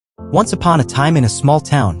Once upon a time in a small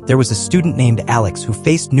town, there was a student named Alex who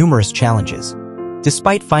faced numerous challenges.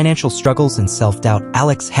 Despite financial struggles and self-doubt,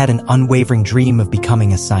 Alex had an unwavering dream of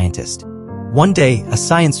becoming a scientist. One day, a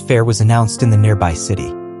science fair was announced in the nearby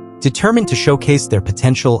city. Determined to showcase their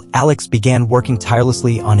potential, Alex began working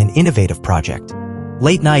tirelessly on an innovative project.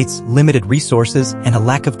 Late nights, limited resources, and a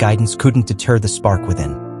lack of guidance couldn't deter the spark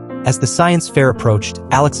within. As the science fair approached,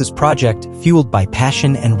 Alex's project, fueled by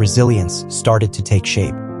passion and resilience, started to take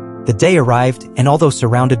shape. The day arrived, and although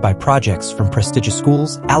surrounded by projects from prestigious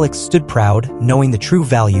schools, Alex stood proud, knowing the true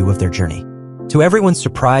value of their journey. To everyone's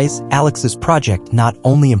surprise, Alex's project not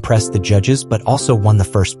only impressed the judges but also won the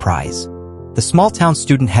first prize. The small-town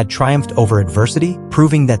student had triumphed over adversity,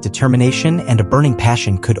 proving that determination and a burning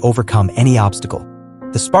passion could overcome any obstacle.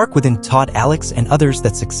 The spark within taught Alex and others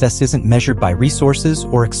that success isn't measured by resources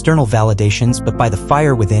or external validations but by the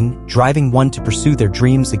fire within, driving one to pursue their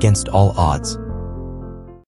dreams against all odds.